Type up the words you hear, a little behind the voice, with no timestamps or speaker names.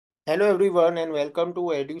Hello everyone and welcome to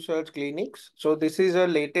Edusurg Clinics. So this is a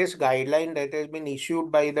latest guideline that has been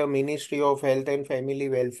issued by the Ministry of Health and Family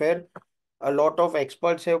Welfare. A lot of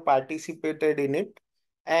experts have participated in it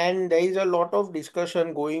and there is a lot of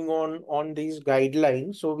discussion going on these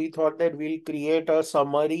guidelines. So we thought that we'll create a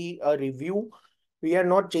summary, a review. We are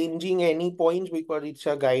not changing any points because it's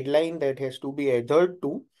a guideline that has to be adhered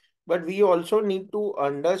to. But we also need to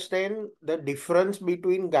understand the difference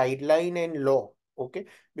between guideline and law. Okay,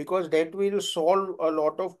 because that will solve a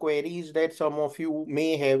lot of queries that some of you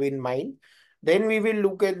may have in mind. Then we will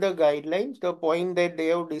look at the guidelines. The point that they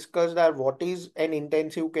have discussed are what is an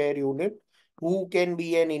intensive care unit, who can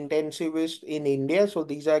be an intensivist in India. So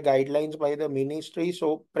these are guidelines by the ministry,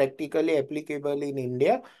 so practically applicable in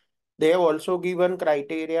India. They have also given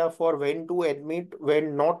criteria for when to admit,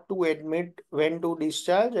 when not to admit, when to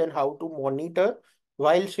discharge, and how to monitor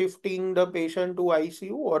while shifting the patient to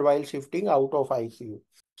ICU or while shifting out of ICU.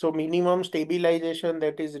 So minimum stabilization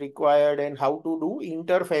that is required and how to do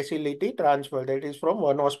inter-facility transfer, that is from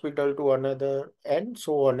one hospital to another and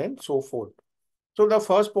so on and so forth. So the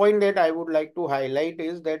first point that I would like to highlight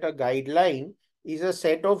is that a guideline is a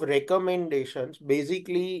set of recommendations,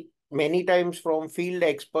 basically many times from field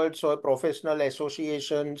experts or professional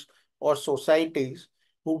associations or societies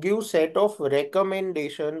who give set of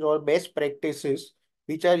recommendations or best practices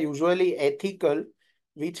which are usually ethical,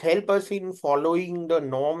 which help us in following the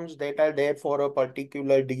norms that are there for a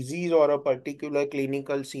particular disease or a particular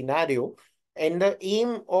clinical scenario. And the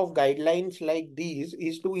aim of guidelines like these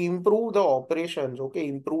is to improve the operations, okay,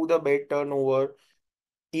 improve the bed turnover,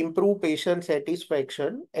 improve patient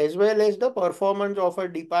satisfaction, as well as the performance of a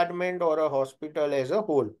department or a hospital as a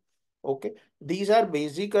whole. Okay, these are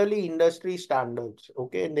basically industry standards,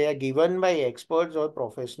 okay, and they are given by experts or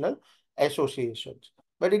professional associations.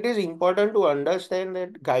 But it is important to understand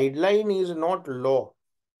that guideline is not law.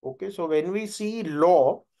 Okay, so when we see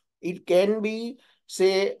law, it can be,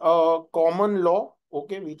 say, a common law,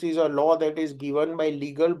 okay, which is a law that is given by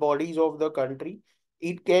legal bodies of the country.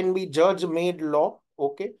 It can be judge made law,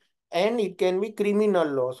 okay, and it can be criminal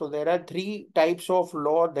law. So there are three types of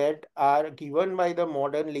law that are given by the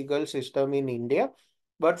modern legal system in India.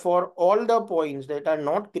 But for all the points that are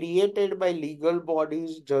not created by legal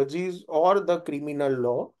bodies, judges, or the criminal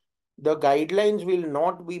law, the guidelines will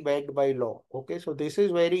not be backed by law. Okay, so this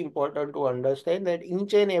is very important to understand that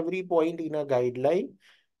each and every point in a guideline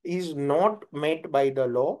is not met by the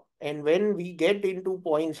law. And when we get into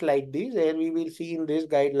points like this, as we will see in this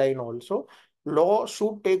guideline also, law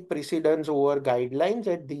should take precedence over guidelines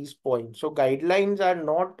at these points. So guidelines are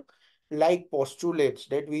not like postulates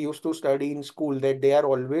that we used to study in school, that they are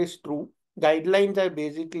always true. Guidelines are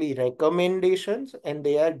basically recommendations and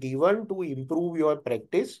they are given to improve your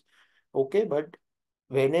practice. Okay, but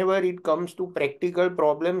whenever it comes to practical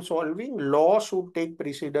problem solving, law should take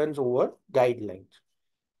precedence over guidelines.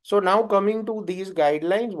 So now coming to these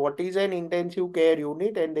guidelines, what is an intensive care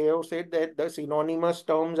unit? And they have said that the synonymous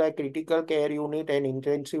terms are critical care unit and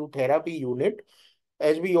intensive therapy unit.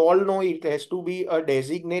 As we all know, it has to be a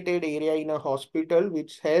designated area in a hospital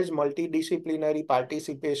which has multidisciplinary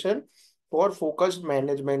participation for focused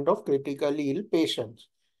management of critically ill patients.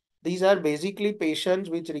 These are basically patients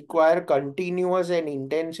which require continuous and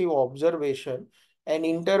intensive observation and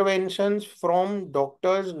interventions from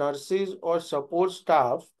doctors, nurses, or support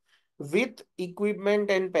staff with equipment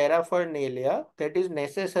and paraphernalia that is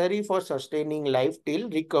necessary for sustaining life till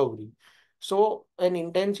recovery. So, an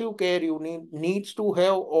intensive care unit needs to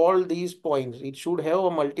have all these points. It should have a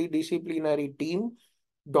multidisciplinary team,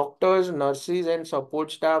 doctors, nurses, and support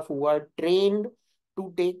staff who are trained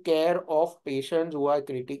to take care of patients who are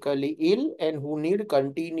critically ill and who need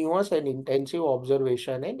continuous and intensive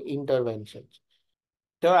observation and interventions.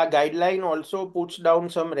 The guideline also puts down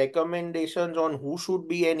some recommendations on who should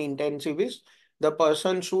be an intensivist. The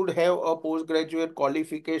person should have a postgraduate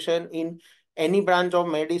qualification in any branch of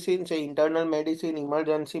medicine, say internal medicine,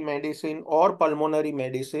 emergency medicine, or pulmonary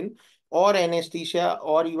medicine, or anesthesia,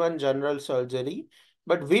 or even general surgery.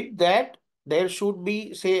 But with that, there should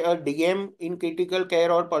be, say, a DM in critical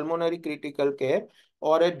care or pulmonary critical care,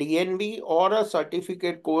 or a DNB, or a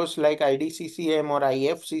certificate course like IDCCM or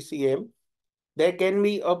IFCCM. There can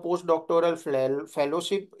be a postdoctoral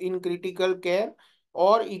fellowship in critical care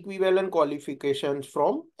or equivalent qualifications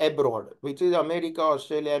from abroad, which is America,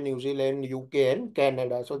 Australia, New Zealand, UK, and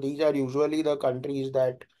Canada. So these are usually the countries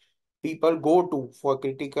that people go to for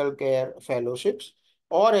critical care fellowships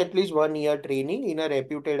or at least 1 year training in a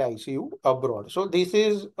reputed ICU abroad. So this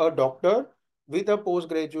is a doctor with a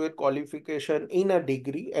postgraduate qualification in a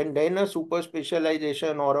degree and then a super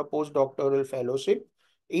specialization or a postdoctoral fellowship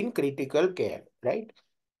in critical care, right?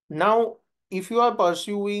 Now, if you are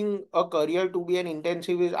pursuing a career to be an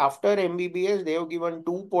intensivist after MBBS, they have given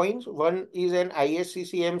 2 points. One is an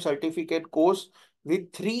ISCCM certificate course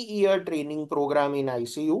with 3-year training program in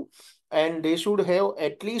ICU. And they should have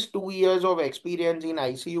at least 2 years of experience in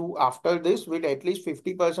ICU after this, with at least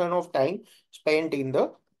 50% of time spent in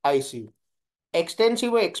the ICU.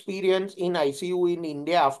 Extensive experience in ICU in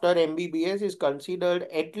India after MBBS is considered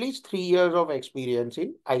at least 3 years of experience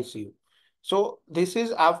in ICU. So this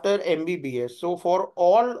is after MBBS. So for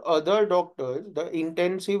all other doctors, the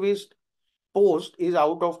intensivist post is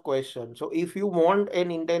out of question. So if you want an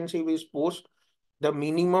intensivist post, the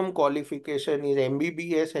minimum qualification is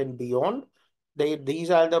MBBS and beyond. These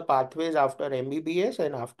are the pathways after MBBS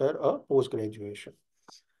and after a post graduation.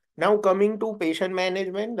 Now coming to patient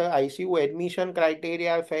management, the ICU admission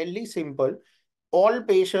criteria are fairly simple. All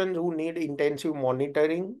patients who need intensive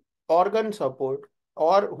monitoring, organ support,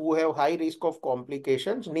 or who have high risk of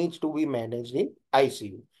complications needs to be managed in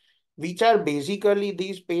ICU. Which are basically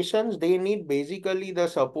these patients, they need basically the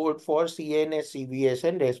support for CNS, CVS,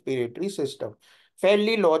 and respiratory system.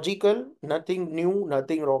 Fairly logical, nothing new,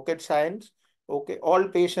 nothing rocket science. Okay, all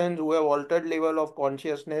patients who have altered level of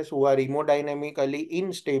consciousness, who are hemodynamically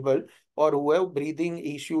unstable, or who have breathing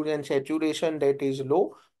issues and saturation that is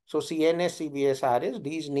low, so CNS, CVS, RS,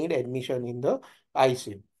 these need admission in the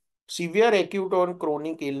ICU. Severe acute or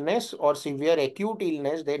chronic illness or severe acute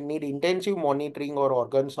illness that need intensive monitoring or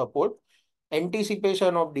organ support,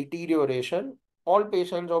 anticipation of deterioration, all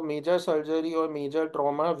patients of major surgery or major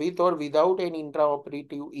trauma with or without an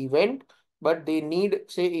intraoperative event, but they need,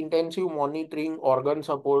 say, intensive monitoring, organ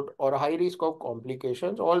support, or high risk of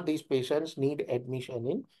complications, all these patients need admission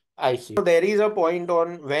in ICU. So there is a point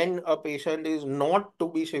on when a patient is not to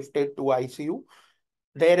be shifted to ICU.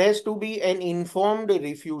 There has to be an informed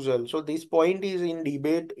refusal. So this point is in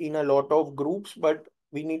debate in a lot of groups, but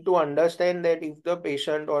we need to understand that if the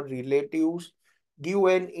patient or relatives give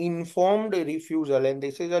an informed refusal, and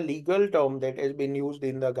this is a legal term that has been used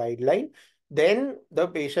in the guideline, then the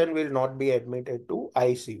patient will not be admitted to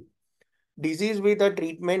ICU. Disease with a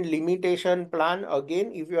treatment limitation plan.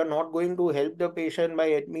 Again, if you are not going to help the patient by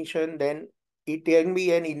admission, then it can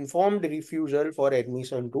be an informed refusal for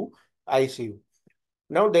admission to ICU.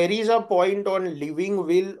 Now, there is a point on living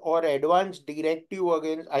will or advance directive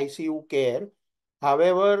against ICU care.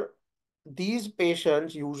 However, these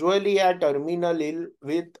patients usually are terminal ill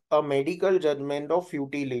with a medical judgment of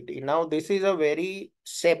futility. Now, this is a very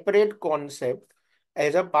separate concept.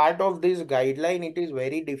 As a part of this guideline, it is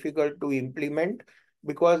very difficult to implement,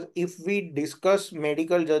 because if we discuss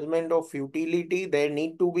medical judgment of futility, there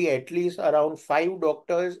need to be at least around 5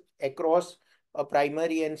 doctors across a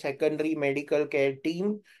primary and secondary medical care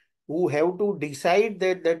team who have to decide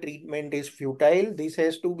that the treatment is futile. This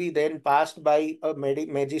has to be then passed by a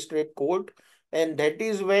magistrate court, and that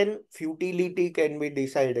is when futility can be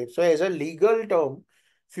decided. So as a legal term,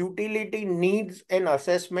 futility needs an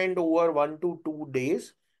assessment over 1 to 2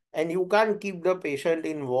 days, and you can't keep the patient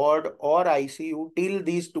in ward or ICU till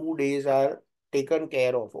these 2 days are taken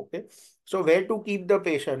care of. Okay. So where to keep the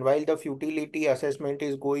patient while the futility assessment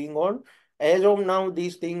is going on? As of now,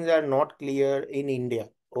 these things are not clear in India.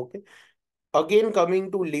 Okay. Again,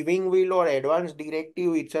 coming to living will or advance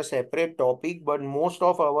directive, it's a separate topic, but most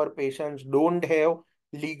of our patients don't have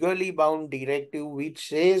legally bound directive which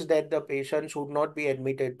says that the patient should not be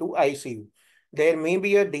admitted to ICU. There may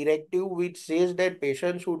be a directive which says that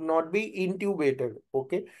patient should not be intubated,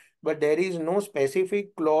 okay? But there is no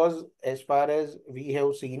specific clause as far as we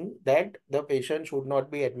have seen that the patient should not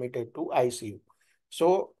be admitted to ICU.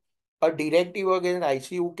 So a directive against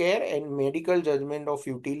ICU care and medical judgment of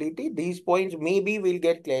futility. These points maybe will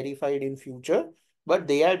get clarified in future, but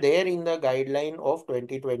they are there in the guideline of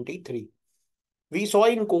 2023. We saw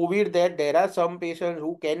in COVID that there are some patients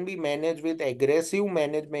who can be managed with aggressive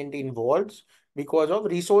management in wards because of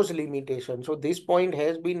resource limitation. So this point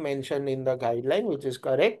has been mentioned in the guideline, which is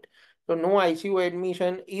correct. So no ICU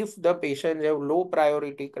admission if the patients have low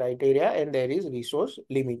priority criteria and there is resource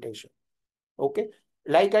limitation. Okay.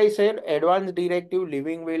 Like I said, advanced directive,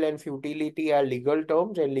 living will, and futility are legal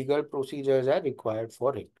terms and legal procedures are required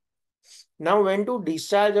for it. Now, when to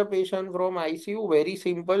discharge a patient from ICU, very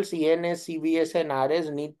simple, CNS, CVS, and RS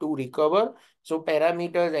need to recover. So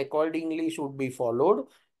parameters accordingly should be followed.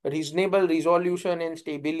 Reasonable resolution and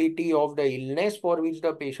stability of the illness for which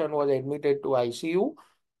the patient was admitted to ICU,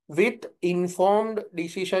 with informed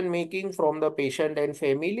decision making from the patient and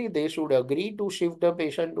family. They should agree to shift the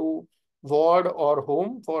patient to ward or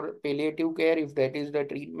home for palliative care if that is the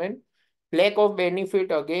treatment. Lack of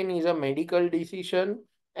benefit again is a medical decision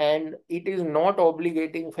and it is not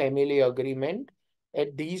obligating family agreement.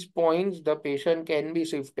 At these points, the patient can be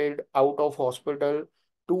shifted out of hospital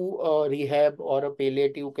to a rehab or a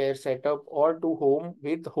palliative care setup or to home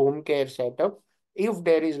with home care setup if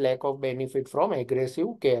there is lack of benefit from aggressive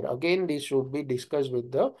care. Again, this should be discussed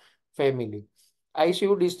with the family.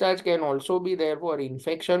 ICU discharge can also be there for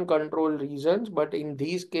infection control reasons, but in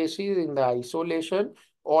these cases, in the isolation,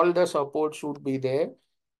 all the support should be there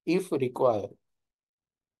if required.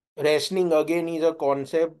 Rationing again is a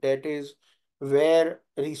concept that is where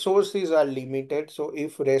resources are limited. So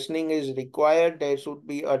if rationing is required, there should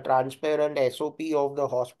be a transparent SOP of the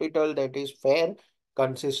hospital that is fair,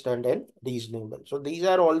 consistent, and reasonable. So these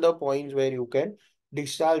are all the points where you can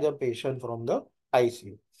discharge a patient from the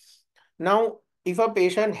ICU. Now, if a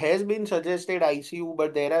patient has been suggested ICU,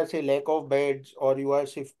 but there are, say, lack of beds, or you are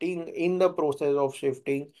shifting in the process of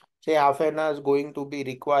shifting, say, half an hour is going to be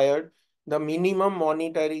required, the minimum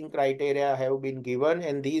monitoring criteria have been given,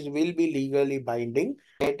 and these will be legally binding.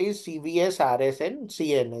 That is CVS, RS, and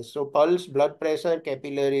CNS. So, pulse, blood pressure,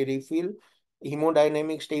 capillary refill,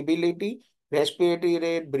 hemodynamic stability, respiratory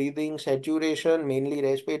rate, breathing, saturation, mainly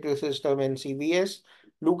respiratory system, and CVS.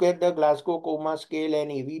 Look at the Glasgow Coma Scale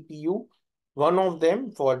and EVPU, one of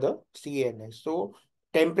them for the CNS. So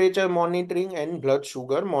temperature monitoring and blood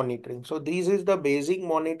sugar monitoring. So this is the basic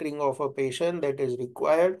monitoring of a patient that is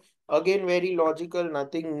required. Again, very logical,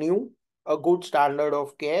 nothing new. A good standard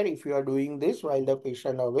of care if you are doing this while the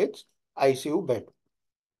patient awaits ICU bed.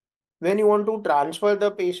 When you want to transfer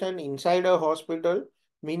the patient inside a hospital,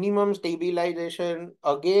 minimum stabilization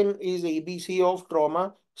again is ABC of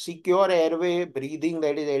trauma, secure airway, breathing,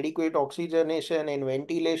 that is adequate oxygenation and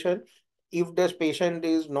ventilation. If this patient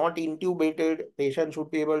is not intubated, patient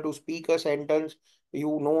should be able to speak a sentence.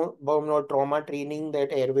 You know from your trauma training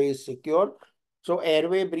that airway is secure. So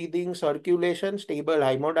airway, breathing, circulation, stable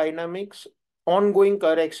hemodynamics, ongoing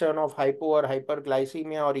correction of hypo or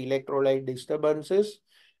hyperglycemia or electrolyte disturbances,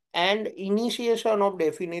 and initiation of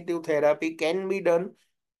definitive therapy can be done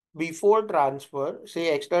before transfer.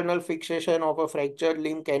 Say external fixation of a fractured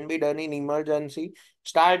limb can be done in emergency.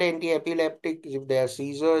 Start anti-epileptics if there are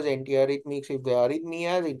seizures, antiarrhythmics if there are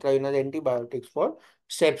arrhythmias, intravenous antibiotics for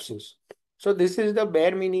sepsis. So this is the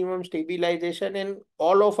bare minimum stabilization, and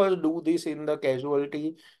all of us do this in the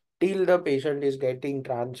casualty till the patient is getting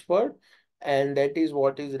transferred, and that is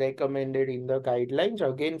what is recommended in the guidelines.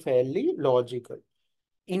 Again, fairly logical.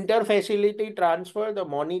 Interfacility transfer, the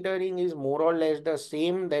monitoring is more or less the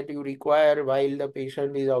same that you require while the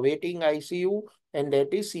patient is awaiting ICU, and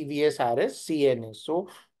that is CVS, RS, CNS. So,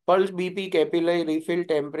 pulse, BP, capillary refill,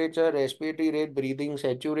 temperature, respiratory rate, breathing,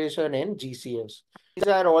 saturation, and GCS. These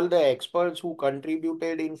are all the experts who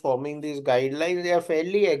contributed in forming these guidelines. They are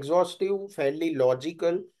fairly exhaustive, fairly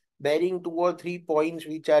logical, bearing two or three points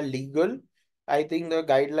which are legal. I think the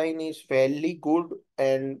guideline is fairly good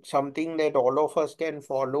and something that all of us can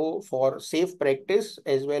follow for safe practice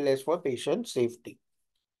as well as for patient safety.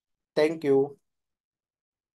 Thank you.